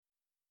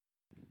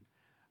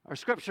Our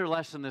scripture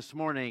lesson this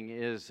morning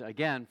is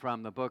again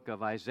from the book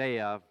of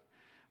Isaiah,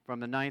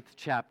 from the 9th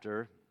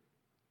chapter.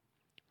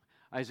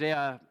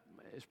 Isaiah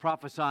is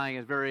prophesying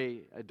a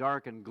very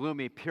dark and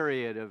gloomy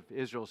period of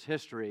Israel's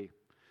history.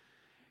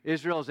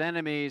 Israel's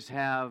enemies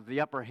have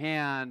the upper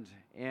hand,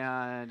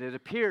 and it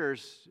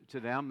appears to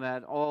them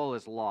that all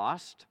is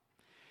lost.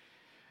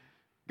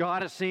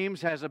 God, it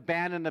seems, has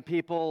abandoned the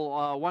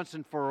people once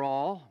and for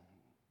all.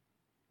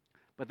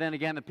 But then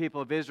again, the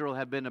people of Israel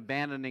have been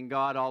abandoning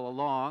God all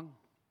along,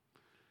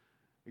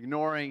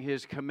 ignoring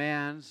His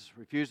commands,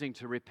 refusing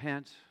to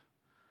repent,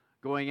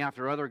 going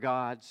after other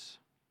gods.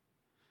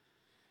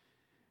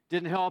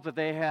 Didn't help that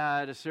they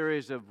had a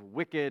series of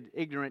wicked,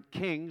 ignorant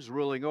kings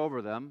ruling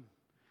over them.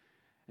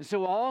 And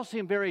so all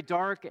seemed very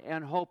dark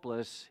and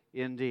hopeless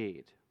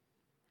indeed.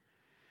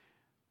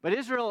 But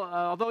Israel,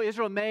 although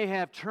Israel may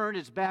have turned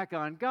its back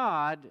on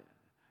God,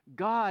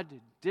 God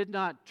did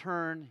not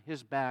turn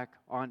His back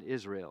on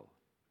Israel.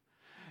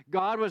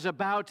 God was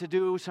about to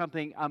do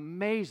something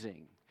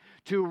amazing,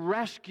 to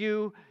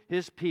rescue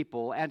His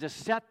people and to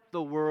set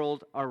the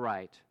world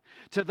aright.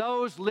 To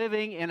those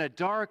living in a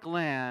dark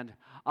land,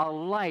 a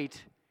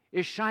light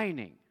is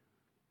shining.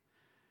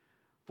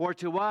 For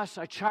to us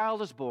a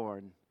child is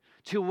born,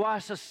 to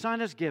us a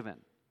son is given,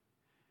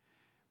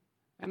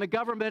 and the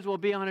government will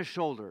be on His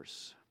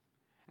shoulders,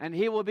 and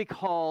He will be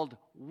called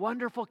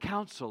Wonderful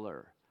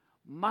Counselor,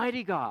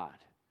 Mighty God,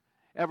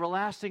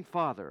 Everlasting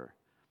Father,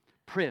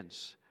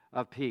 Prince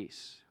of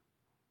Peace.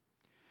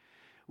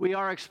 We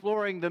are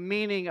exploring the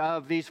meaning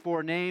of these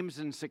four names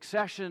in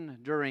succession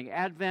during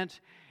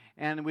Advent,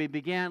 and we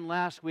began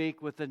last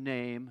week with the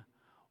name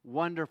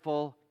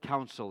Wonderful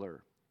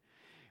Counselor.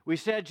 We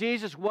said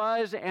Jesus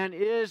was and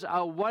is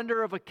a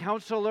wonder of a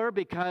counselor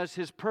because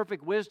His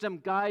perfect wisdom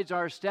guides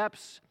our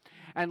steps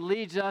and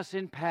leads us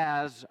in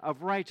paths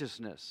of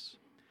righteousness.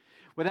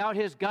 Without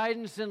His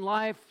guidance in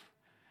life,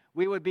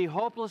 we would be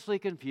hopelessly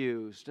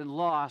confused and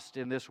lost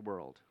in this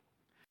world.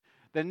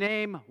 The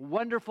name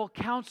Wonderful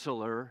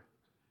Counselor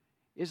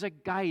is a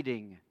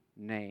guiding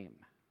name.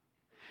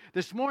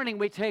 This morning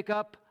we take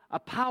up a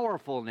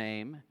powerful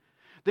name.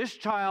 This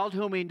child,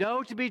 whom we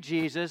know to be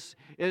Jesus,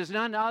 is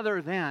none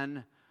other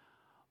than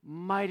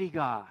Mighty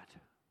God.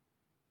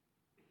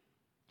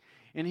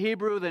 In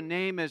Hebrew, the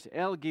name is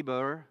El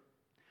Gibor.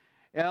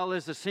 El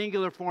is the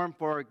singular form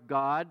for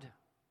God.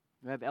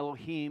 We have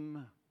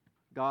Elohim,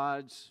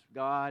 gods,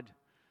 God,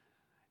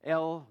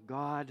 El,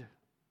 God.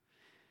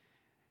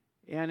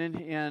 And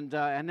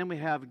then we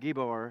have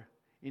Gibor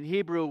in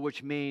Hebrew,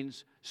 which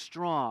means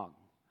strong,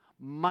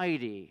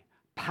 mighty,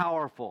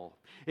 powerful.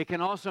 It can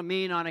also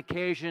mean on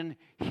occasion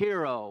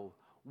hero,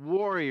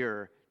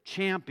 warrior,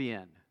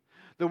 champion.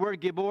 The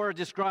word Gibor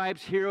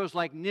describes heroes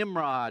like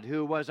Nimrod,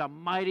 who was a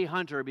mighty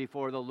hunter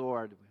before the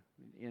Lord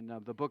in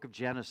the book of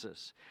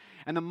Genesis,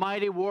 and the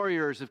mighty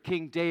warriors of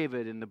King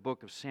David in the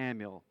book of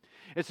Samuel.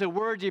 It's a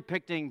word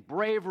depicting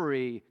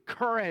bravery,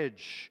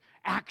 courage,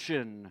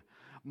 action.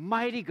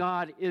 Mighty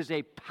God is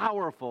a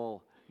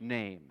powerful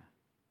name.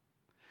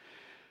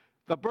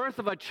 The birth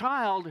of a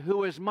child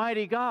who is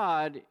mighty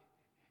God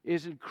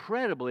is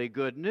incredibly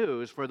good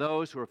news for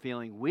those who are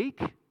feeling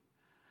weak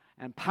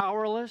and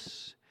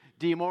powerless,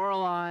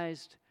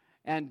 demoralized,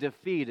 and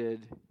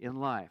defeated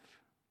in life.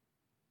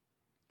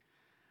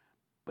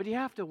 But you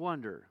have to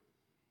wonder.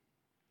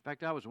 In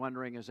fact, I was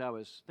wondering as I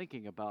was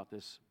thinking about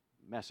this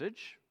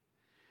message,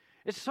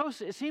 it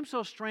seems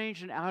so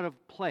strange and out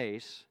of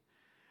place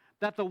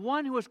that the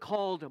one who is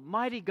called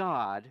Mighty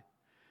God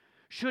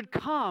should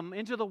come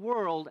into the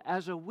world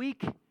as a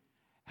weak,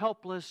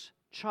 helpless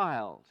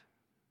child.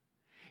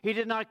 He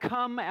did not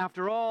come,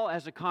 after all,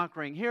 as a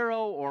conquering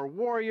hero or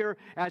warrior,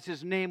 as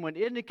His name would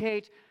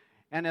indicate,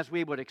 and as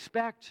we would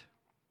expect.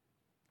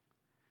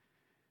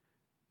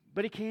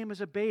 But He came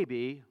as a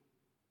baby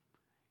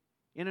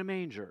in a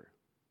manger.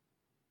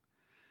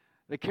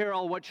 The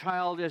carol, What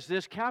Child Is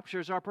This?,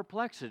 captures our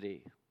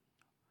perplexity.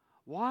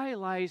 Why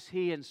lies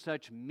He in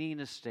such mean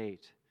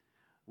estate,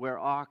 where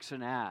ox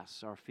and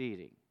ass are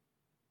feeding?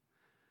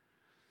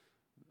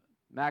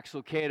 Max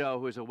Lucado,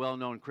 who is a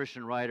well-known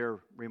Christian writer,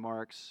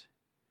 remarks,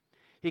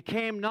 He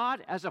came not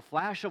as a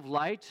flash of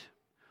light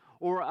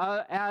or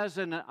as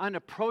an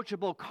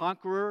unapproachable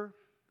conqueror,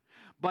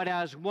 but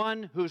as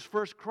one whose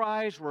first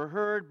cries were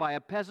heard by a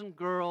peasant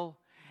girl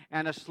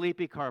and a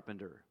sleepy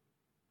carpenter.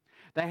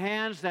 The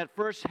hands that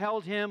first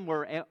held Him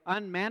were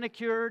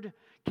unmanicured,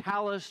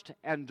 calloused,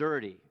 and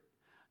dirty.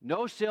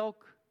 No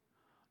silk,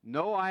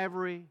 no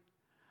ivory,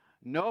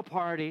 no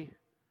party,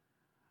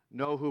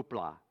 no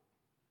hoopla.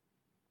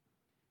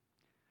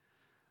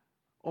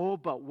 Oh,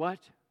 but what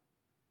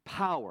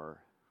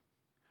power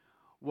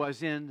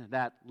was in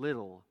that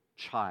little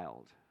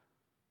child.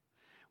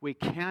 We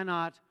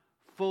cannot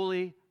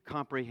fully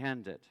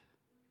comprehend it.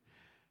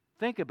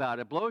 Think about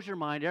it. It blows your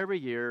mind every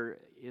year.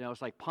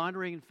 It's like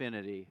pondering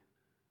infinity.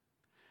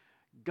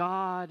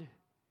 God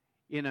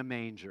in a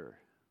manger.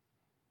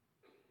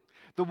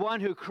 The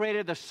one who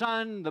created the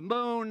sun, the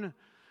moon,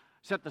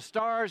 set the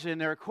stars in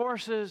their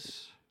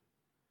courses,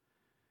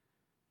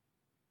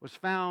 was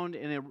found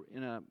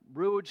in a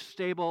rude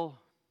stable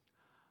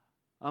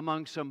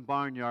among some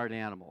barnyard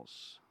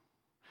animals.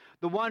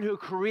 The one who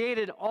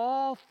created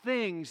all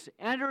things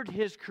entered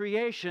his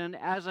creation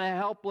as a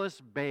helpless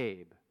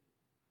babe.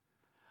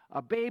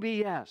 A baby,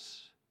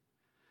 yes.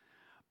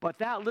 But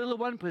that little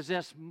one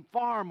possessed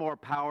far more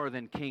power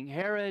than King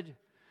Herod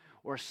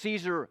or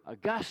Caesar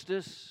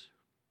Augustus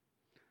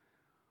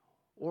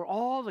or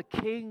all the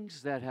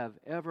kings that have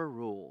ever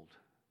ruled.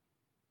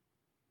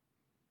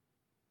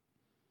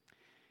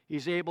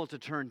 He's able to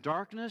turn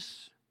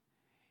darkness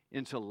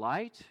into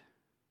light.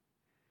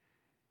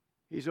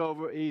 He's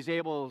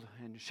able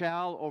and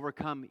shall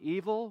overcome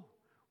evil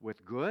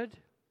with good.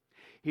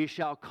 He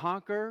shall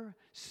conquer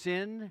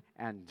sin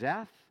and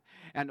death,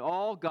 and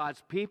all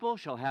God's people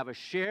shall have a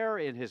share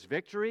in his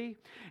victory,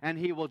 and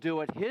he will do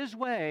it his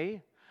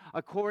way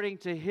according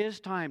to his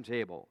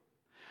timetable.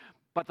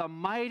 But the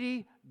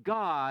mighty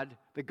God,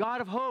 the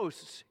God of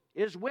hosts,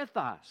 is with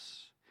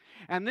us.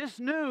 And this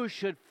news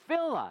should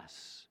fill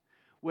us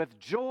with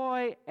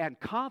joy and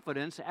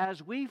confidence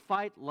as we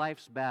fight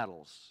life's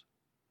battles.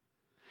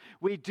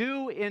 We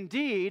do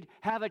indeed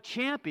have a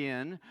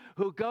champion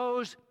who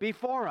goes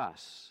before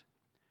us.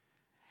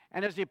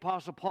 And as the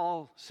Apostle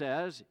Paul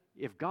says,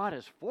 if God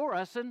is for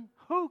us, then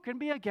who can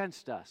be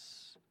against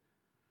us?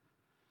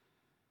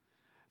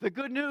 The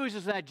good news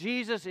is that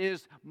Jesus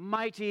is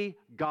mighty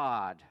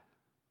God.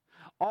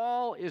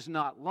 All is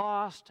not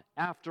lost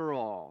after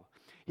all.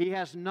 He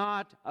has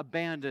not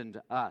abandoned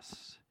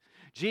us.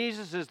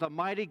 Jesus is the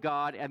mighty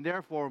God and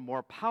therefore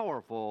more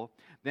powerful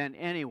than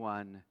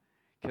anyone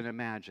can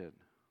imagine.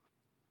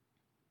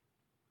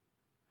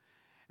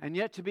 And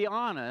yet, to be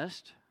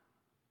honest,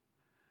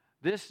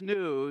 this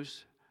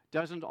news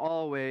doesn't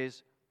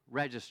always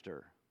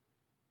register.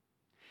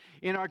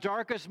 In our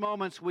darkest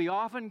moments, we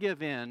often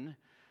give in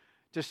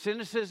to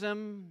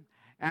cynicism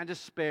and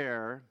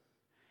despair,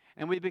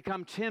 and we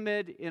become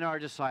timid in our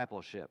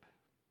discipleship.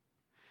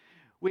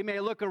 We may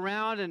look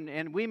around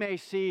and we may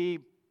see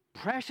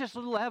precious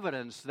little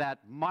evidence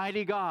that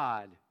mighty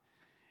God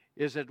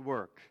is at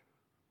work.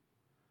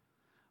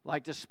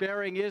 Like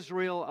despairing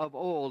Israel of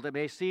old, it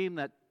may seem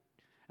that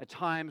at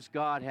times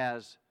God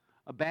has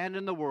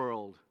abandoned the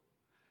world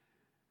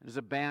and has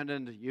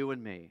abandoned you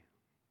and me.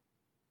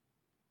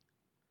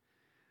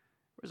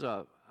 There's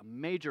a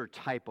major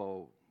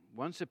typo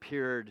once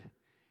appeared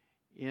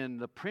in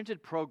the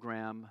printed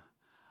program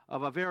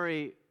of a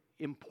very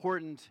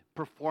important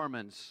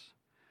performance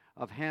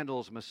of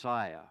Handel's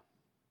Messiah.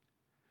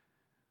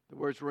 The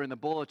words were in the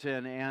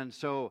bulletin, and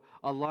so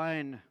a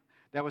line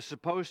that was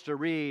supposed to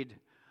read,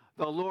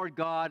 "The Lord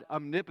God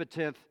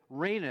omnipotent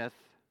reigneth,"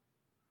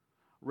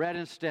 read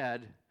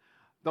instead,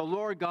 "The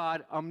Lord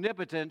God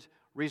omnipotent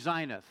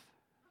resigneth."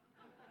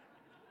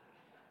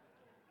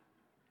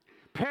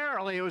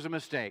 Apparently it was a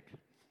mistake.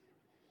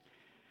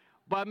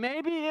 But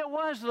maybe it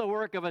was the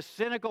work of a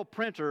cynical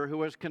printer who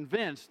was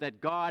convinced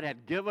that God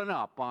had given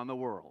up on the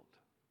world.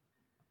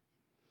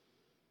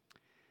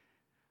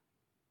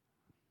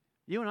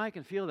 You and I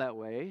can feel that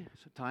way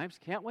sometimes,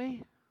 can't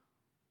we?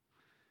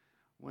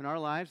 When our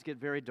lives get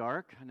very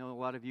dark. I know a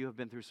lot of you have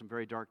been through some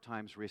very dark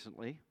times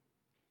recently.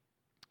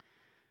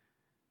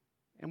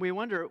 And we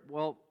wonder,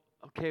 well,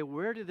 okay,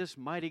 where did this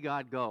mighty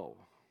God go?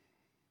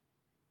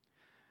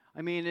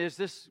 I mean, is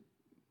this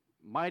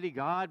mighty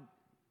God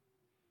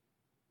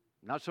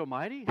not so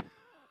mighty?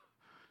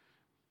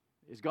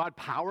 Is God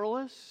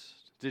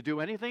powerless to do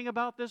anything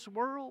about this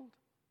world?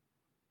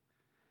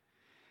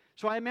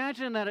 So I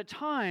imagine that at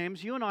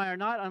times you and I are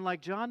not unlike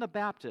John the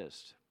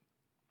Baptist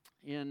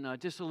in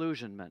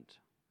disillusionment.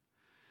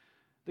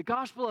 The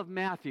Gospel of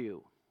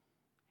Matthew,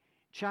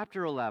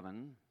 chapter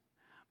 11,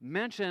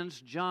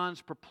 mentions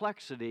John's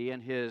perplexity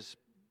and his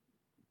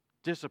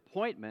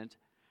disappointment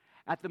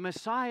at the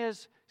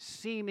Messiah's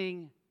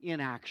seeming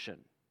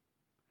inaction.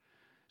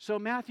 So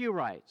Matthew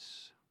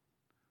writes,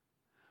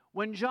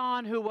 "When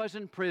John, who was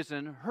in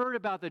prison, heard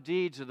about the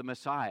deeds of the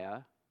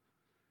Messiah,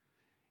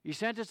 he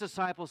sent his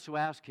disciples to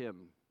ask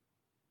him,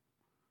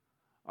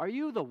 'Are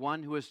you the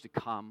one who is to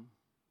come,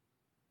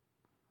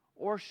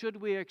 or should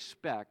we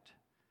expect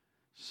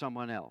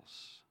someone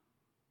else?'"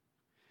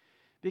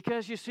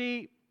 Because you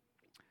see,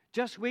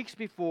 just weeks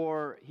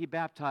before he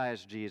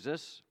baptized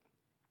Jesus,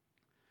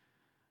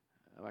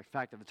 in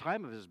fact, at the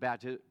time of his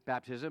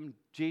baptism,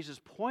 Jesus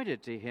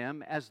pointed to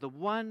him as the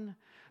one,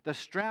 the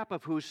strap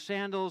of whose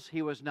sandals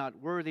he was not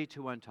worthy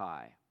to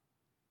untie.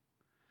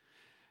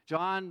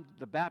 John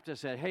the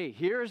Baptist said, "Hey,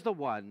 here's the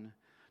one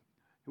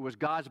who was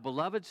God's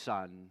beloved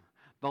Son,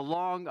 the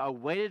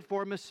long-awaited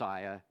for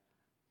Messiah,"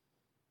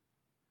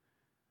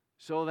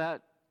 so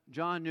that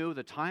John knew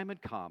the time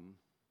had come,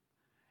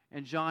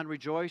 and John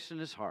rejoiced in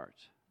his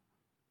heart.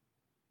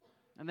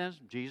 And then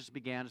Jesus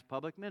began his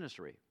public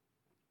ministry.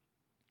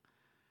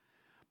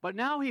 But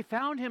now he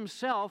found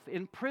himself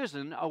in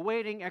prison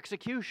awaiting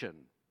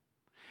execution.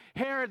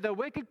 Herod, the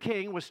wicked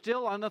king, was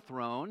still on the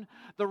throne.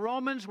 The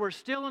Romans were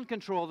still in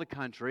control of the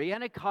country,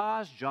 and it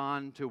caused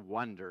John to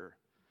wonder.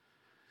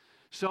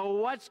 "So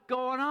what's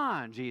going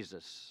on,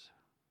 Jesus?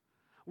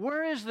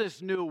 Where is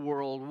this new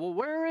world? Well,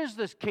 where is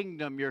this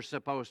kingdom you're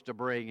supposed to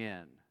bring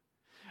in?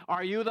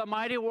 Are you the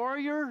mighty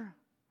warrior,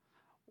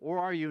 or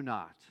are you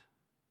not?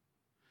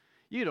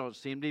 You don't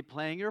seem to be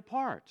playing your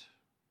part.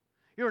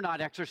 You're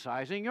not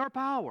exercising your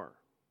power.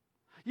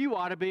 You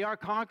ought to be our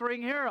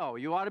conquering hero.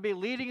 You ought to be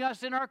leading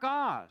us in our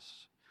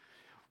cause,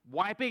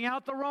 wiping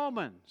out the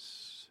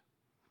Romans.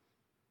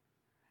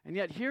 And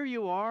yet here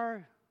you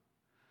are.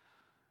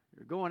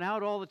 You're going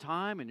out all the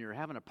time, and you're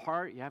having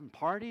you're having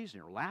parties,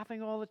 and you're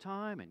laughing all the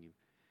time, and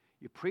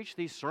you preach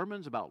these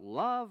sermons about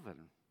love,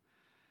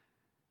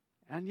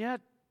 and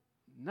yet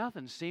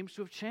nothing seems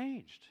to have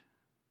changed.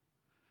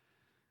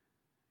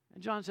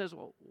 And John says,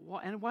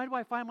 well, and why do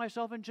I find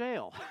myself in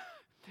jail?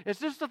 Is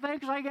this the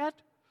thanks I get?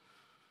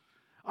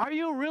 Are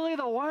you really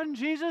the one,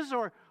 Jesus,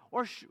 or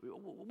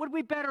would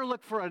we better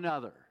look for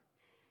another?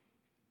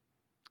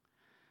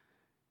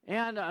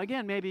 And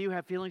again, maybe you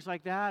have feelings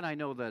like that. I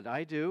know that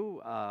I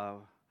do.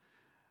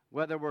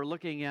 Whether we're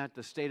looking at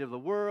the state of the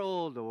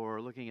world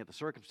or looking at the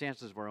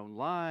circumstances of our own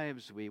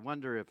lives, we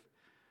wonder if,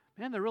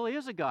 man, there really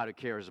is a God who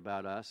cares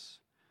about us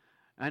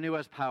and who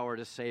has power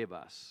to save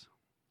us.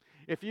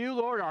 If you,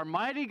 Lord, are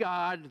mighty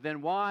God,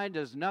 then why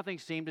does nothing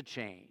seem to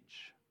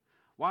change?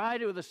 Why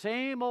do the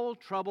same old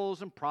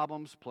troubles and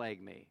problems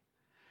plague me?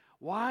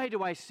 Why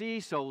do I see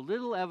so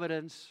little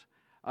evidence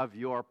of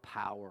your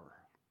power?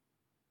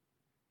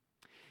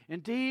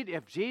 Indeed,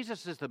 if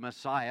Jesus is the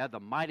Messiah, the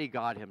mighty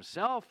God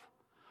himself,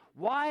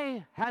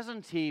 why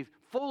hasn't he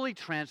fully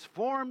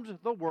transformed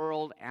the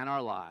world and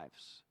our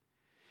lives?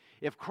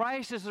 If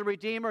Christ is the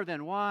Redeemer,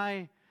 then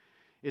why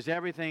is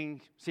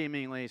everything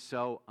seemingly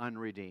so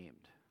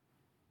unredeemed?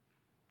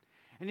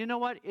 And you know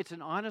what? It's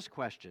an honest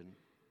question.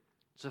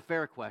 It's a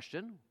fair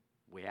question.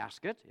 We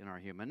ask it in our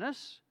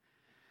humanness.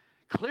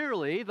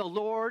 Clearly, the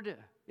Lord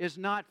is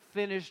not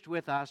finished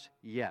with us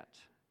yet.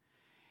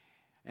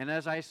 And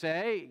as I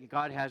say,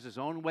 God has his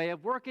own way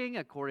of working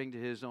according to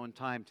his own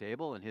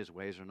timetable, and his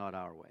ways are not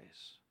our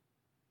ways.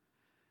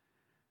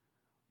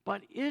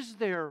 But is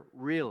there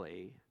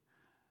really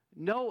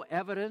no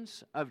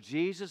evidence of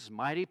Jesus'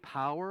 mighty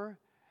power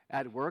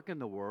at work in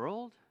the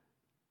world?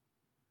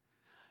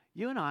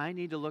 You and I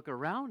need to look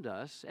around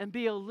us and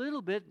be a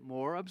little bit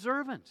more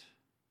observant.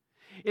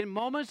 In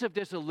moments of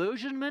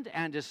disillusionment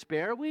and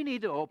despair, we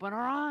need to open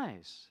our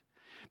eyes,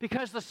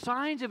 because the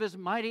signs of his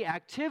mighty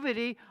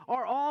activity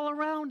are all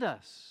around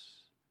us.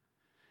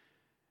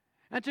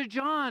 And to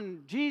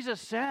John,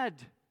 Jesus said,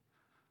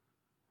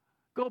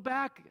 go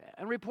back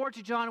and report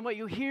to John what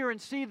you hear and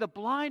see. The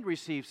blind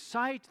receive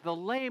sight, the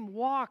lame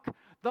walk,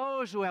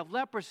 those who have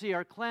leprosy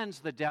are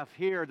cleansed, the deaf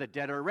hear, the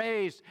dead are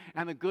raised,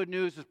 and the good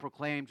news is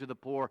proclaimed to the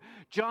poor.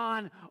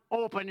 John,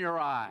 open your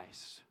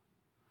eyes.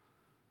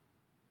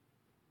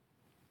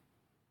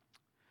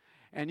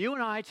 And you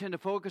and I tend to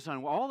focus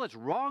on all that's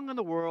wrong in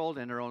the world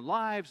and our own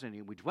lives,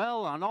 and we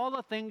dwell on all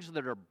the things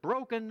that are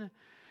broken.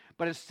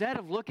 But instead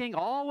of looking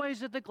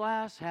always at the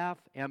glass half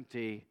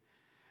empty,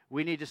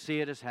 we need to see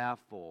it as half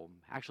full,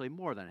 actually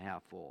more than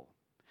half full.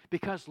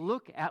 Because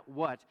look at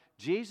what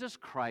Jesus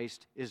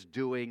Christ is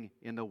doing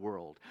in the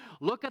world.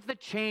 Look at the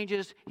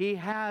changes he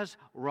has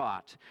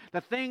wrought,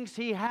 the things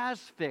he has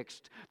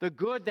fixed, the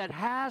good that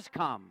has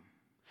come.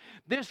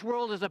 This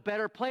world is a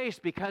better place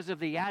because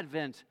of the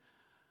advent,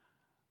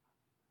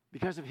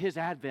 because of his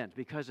advent,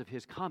 because of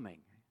his coming.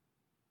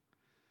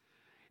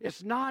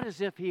 It's not as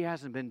if he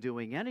hasn't been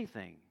doing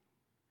anything.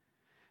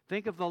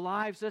 Think of the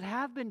lives that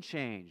have been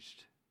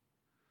changed.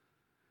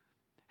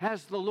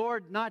 Has the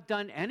Lord not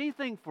done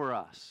anything for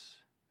us?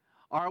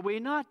 Are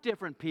we not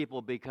different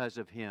people because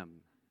of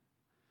him?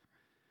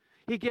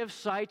 He gives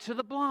sight to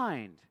the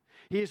blind.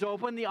 He's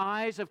opened the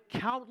eyes of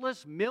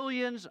countless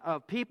millions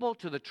of people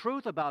to the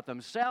truth about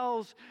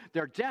themselves,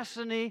 their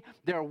destiny,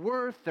 their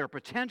worth, their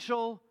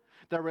potential,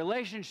 their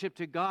relationship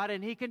to God,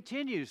 and he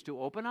continues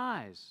to open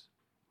eyes.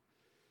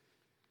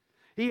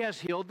 He has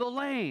healed the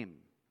lame,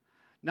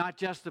 not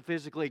just the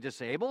physically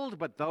disabled,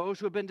 but those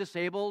who have been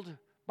disabled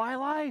by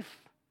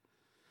life.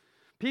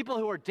 People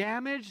who are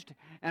damaged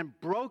and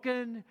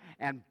broken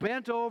and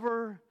bent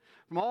over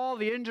from all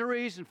the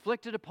injuries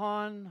inflicted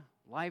upon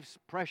life's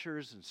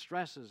pressures and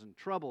stresses and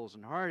troubles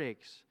and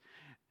heartaches,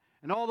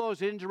 and all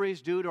those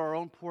injuries due to our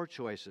own poor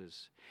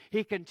choices.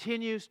 He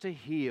continues to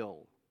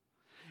heal,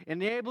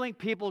 enabling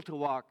people to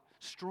walk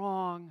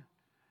strong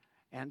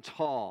and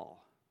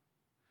tall.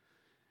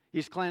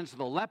 He's cleansed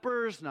the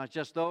lepers, not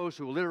just those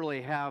who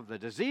literally have the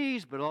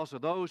disease, but also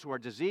those who are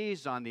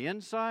diseased on the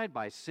inside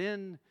by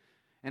sin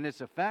and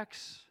its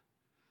effects.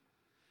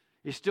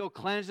 He still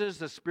cleanses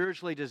the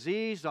spiritually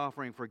diseased,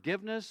 offering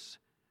forgiveness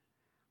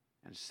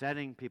and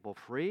setting people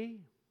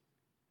free.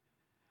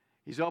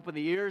 He's opened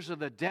the ears of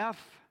the deaf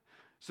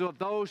so that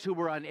those who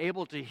were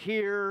unable to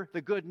hear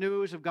the good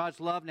news of God's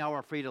love now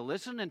are free to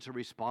listen and to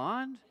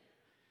respond.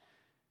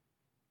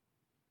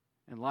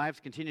 And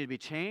lives continue to be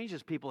changed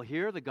as people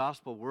hear the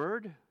gospel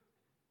word.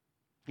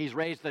 He's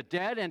raised the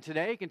dead, and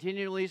today he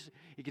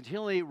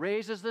continually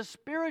raises the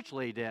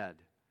spiritually dead.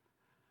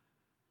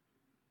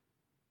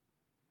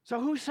 So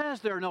who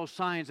says there are no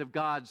signs of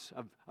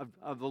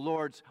of the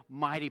Lord's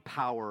mighty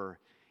power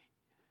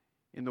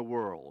in the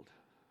world?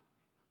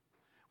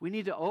 We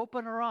need to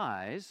open our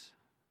eyes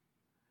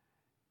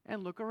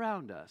and look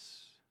around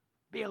us.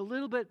 Be a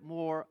little bit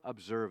more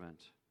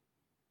observant.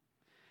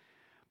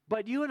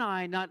 But you and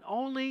I not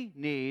only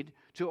need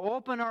to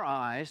open our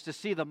eyes to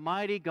see the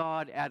mighty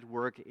God at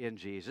work in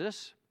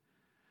Jesus,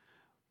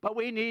 but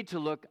we need to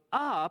look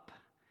up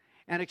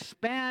and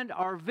expand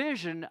our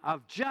vision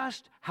of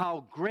just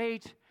how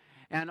great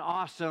and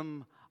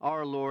awesome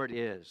our Lord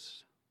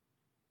is.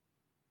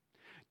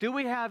 Do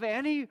we have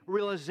any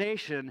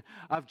realization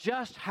of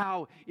just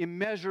how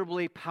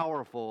immeasurably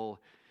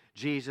powerful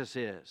Jesus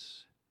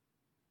is?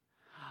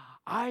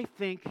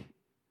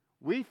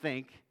 We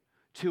think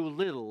too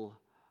little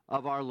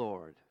of our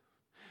Lord.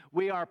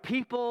 We are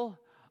people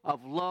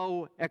of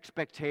low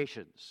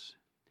expectations.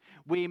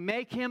 We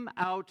make him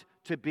out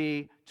to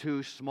be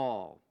too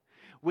small.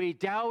 We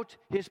doubt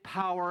his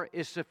power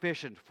is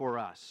sufficient for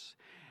us.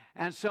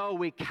 And so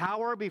we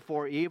cower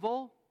before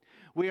evil.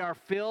 We are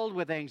filled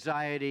with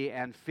anxiety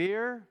and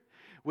fear.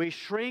 We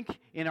shrink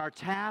in our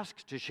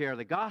task to share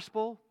the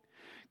gospel.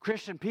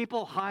 Christian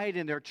people hide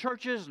in their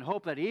churches and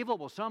hope that evil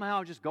will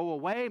somehow just go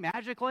away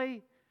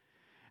magically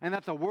and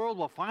that the world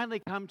will finally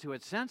come to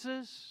its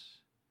senses.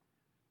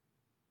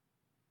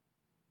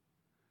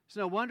 It's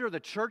no wonder the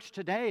church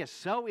today is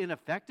so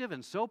ineffective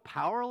and so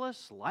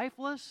powerless,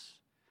 lifeless.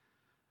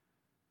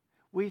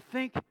 We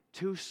think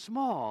too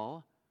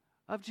small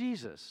of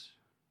Jesus.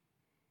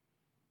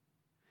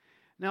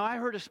 Now, I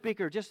heard a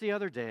speaker just the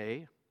other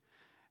day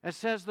that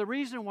says the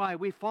reason why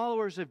we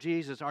followers of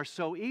Jesus are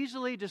so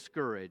easily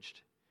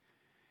discouraged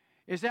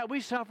is that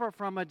we suffer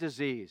from a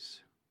disease.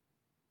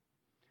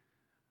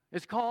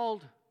 It's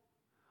called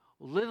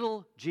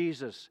little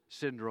Jesus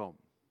syndrome.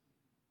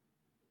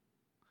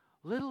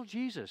 Little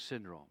Jesus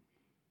syndrome.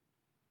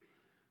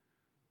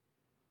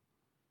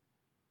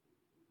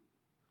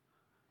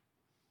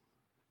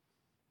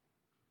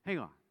 Hang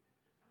on.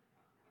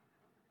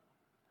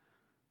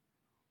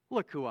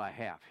 Look who I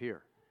have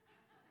here.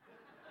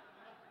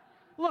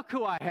 Look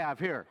who I have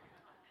here.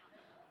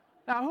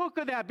 Now, who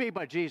could that be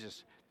but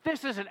Jesus?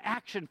 This is an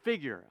action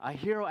figure, a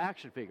hero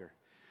action figure.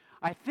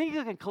 I think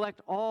you can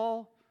collect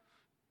all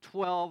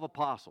 12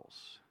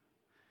 apostles.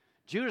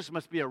 Judas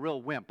must be a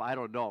real wimp. I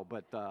don't know,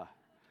 but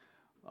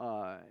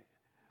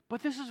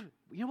this is,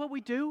 you know what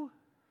we do?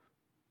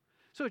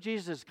 So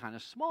Jesus is kind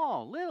of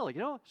small,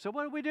 little, So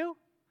what do?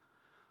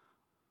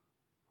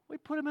 We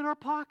put him in our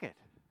pocket.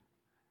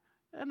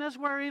 And that's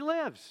where he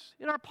lives,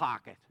 in our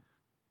pocket.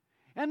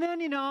 And then,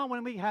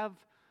 when we have,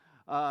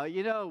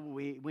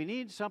 we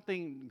need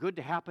something good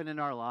to happen in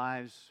our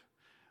lives.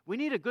 We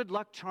need a good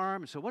luck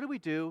charm. So what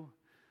do?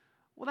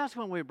 Well, that's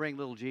when we bring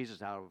little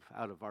Jesus out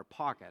of our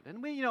pocket.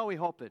 And we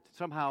hope that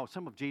somehow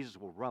some of Jesus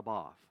will rub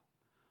off,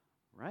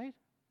 right?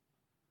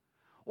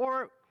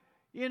 Or,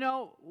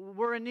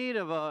 we're in need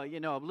of a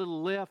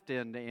little lift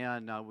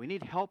and we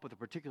need help with a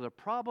particular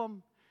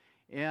problem.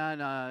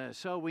 And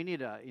so we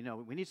need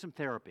some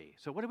therapy.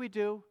 So what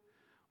do?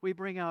 We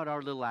bring out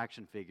our little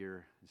action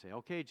figure and say,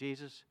 okay,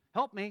 Jesus,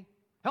 help me.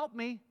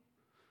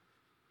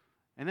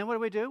 And then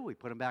what do? We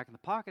put him back in the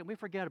pocket and we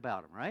forget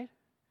about him, right?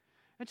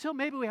 Until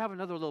maybe we have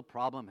another little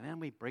problem and then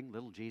we bring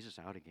little Jesus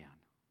out again.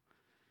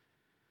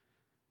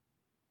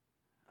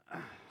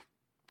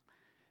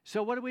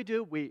 So what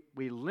do? We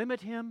limit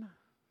him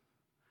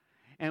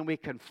and we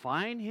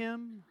confine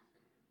him.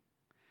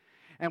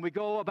 And we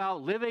go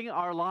about living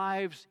our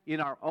lives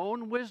in our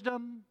own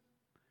wisdom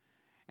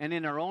and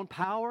in our own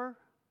power.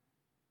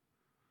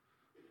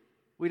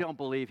 We don't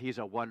believe he's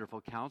a wonderful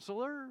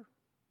counselor.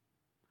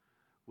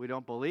 We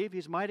don't believe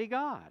he's mighty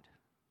God.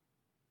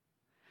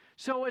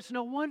 So it's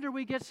no wonder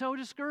we get so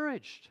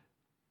discouraged.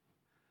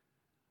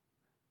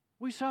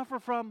 We suffer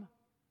from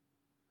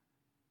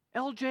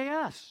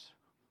LJS.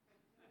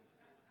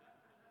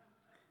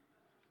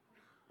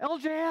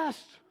 LJS.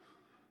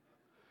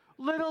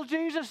 Little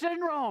Jesus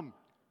syndrome.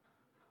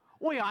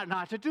 We ought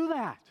not to do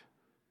that.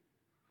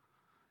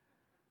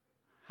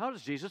 How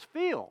does Jesus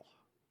feel?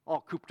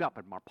 All cooped up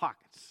in my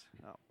pockets.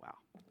 Oh, wow.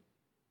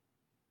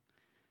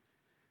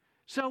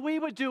 So we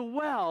would do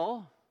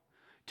well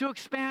to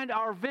expand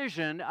our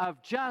vision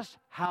of just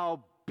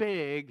how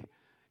big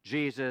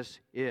Jesus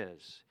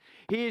is.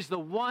 He is the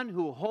one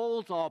who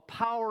holds all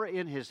power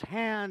in his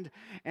hand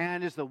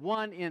and is the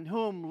one in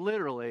whom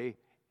literally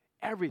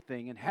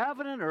everything in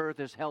heaven and earth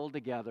is held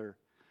together.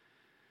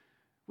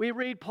 We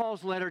read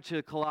Paul's letter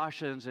to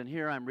Colossians, and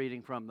here I'm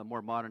reading from the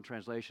more modern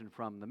translation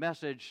from the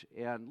Message,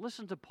 and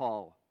listen to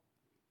Paul.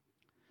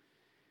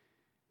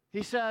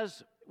 He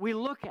says, we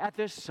look at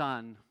this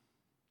Son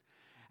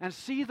and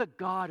see the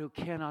God who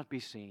cannot be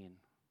seen.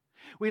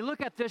 We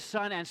look at this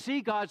Son and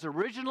see God's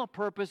original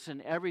purpose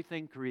in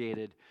everything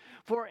created.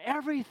 For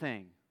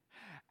everything,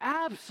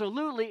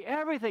 absolutely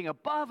everything,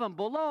 above and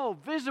below,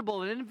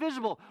 visible and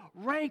invisible,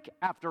 rank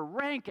after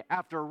rank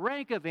after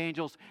rank of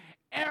angels,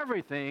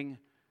 everything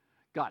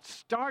got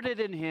started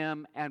in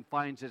him and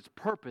finds its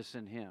purpose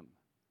in him.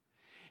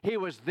 He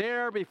was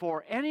there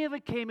before any of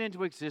it came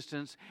into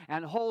existence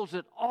and holds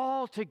it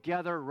all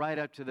together right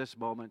up to this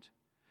moment.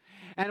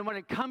 And when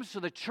it comes to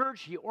the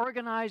church, He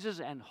organizes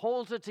and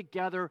holds it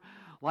together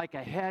like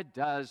a head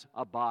does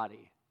a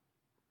body.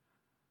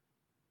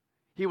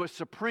 He was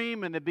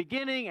supreme in the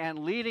beginning and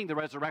leading the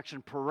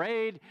resurrection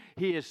parade.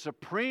 He is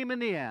supreme in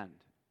the end.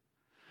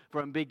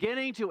 From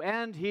beginning to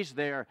end, He's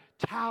there,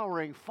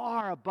 towering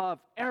far above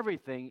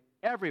everything,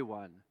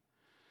 everyone.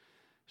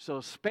 So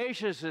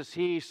spacious is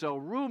He, so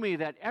roomy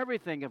that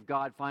everything of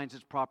God finds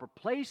its proper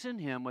place in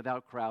Him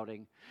without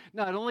crowding.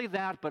 Not only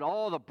that, but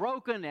all the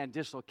broken and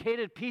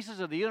dislocated pieces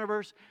of the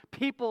universe,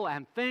 people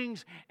and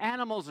things,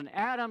 animals and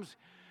atoms,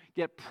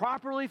 get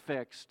properly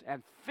fixed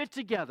and fit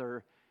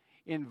together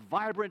in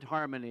vibrant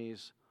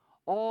harmonies,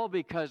 all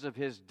because of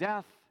His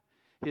death,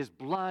 His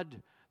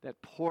blood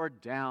that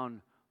poured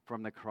down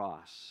from the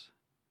cross.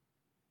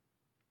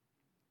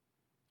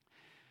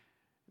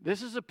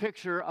 This is a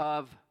picture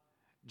of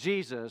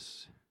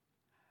Jesus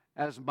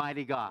as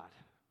mighty God.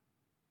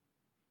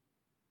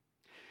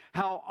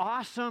 How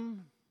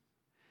awesome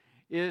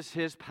is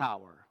His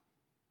power.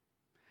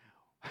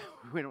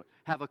 We don't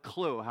have a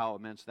clue how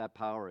immense that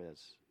power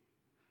is.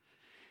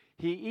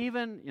 He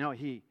even,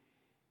 He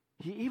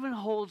even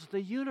holds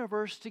the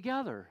universe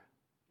together.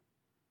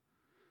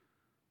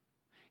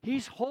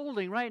 He's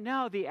holding right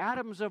now the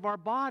atoms of our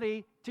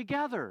body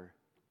together.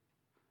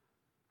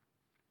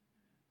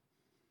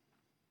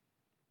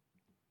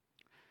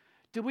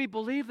 Do we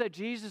believe that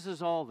Jesus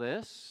is all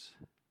this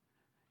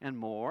and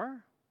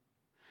more?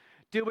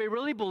 Do we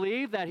really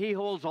believe that He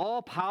holds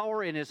all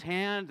power in His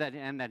hand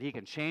and that He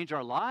can change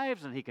our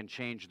lives and He can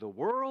change the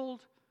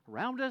world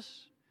around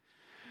us?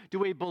 Do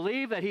we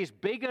believe that He's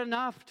big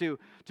enough to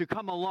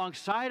come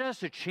alongside us,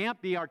 to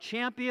be our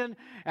champion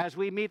as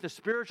we meet the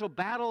spiritual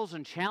battles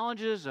and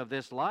challenges of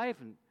this life?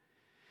 And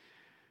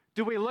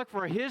do we look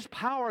for His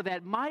power,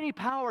 that mighty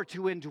power,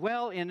 to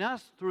indwell in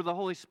us through the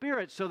Holy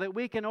Spirit so that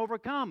we can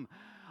overcome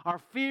our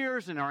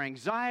fears and our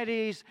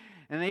anxieties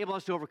and enable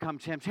us to overcome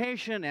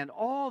temptation and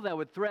all that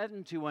would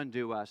threaten to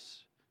undo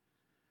us?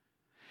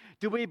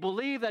 Do we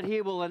believe that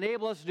He will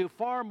enable us to do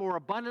far more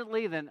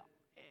abundantly than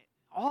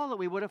all that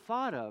we would have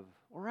thought of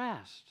or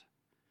asked?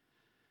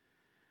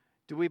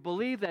 Do we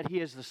believe that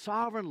He is the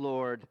sovereign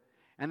Lord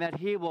and that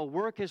He will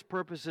work His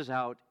purposes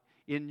out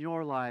in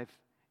your life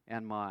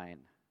and mine?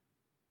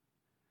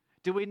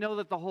 Do we know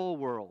that the whole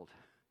world,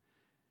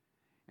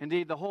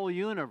 indeed the whole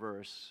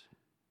universe,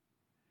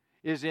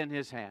 is in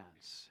His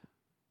hands?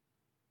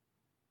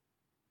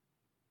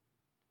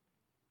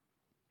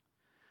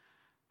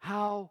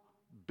 How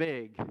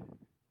big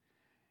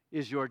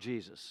is your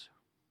Jesus?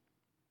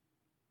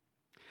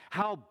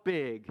 How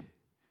big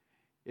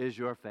is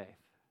your faith?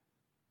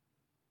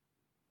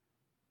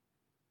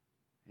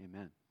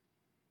 Amen.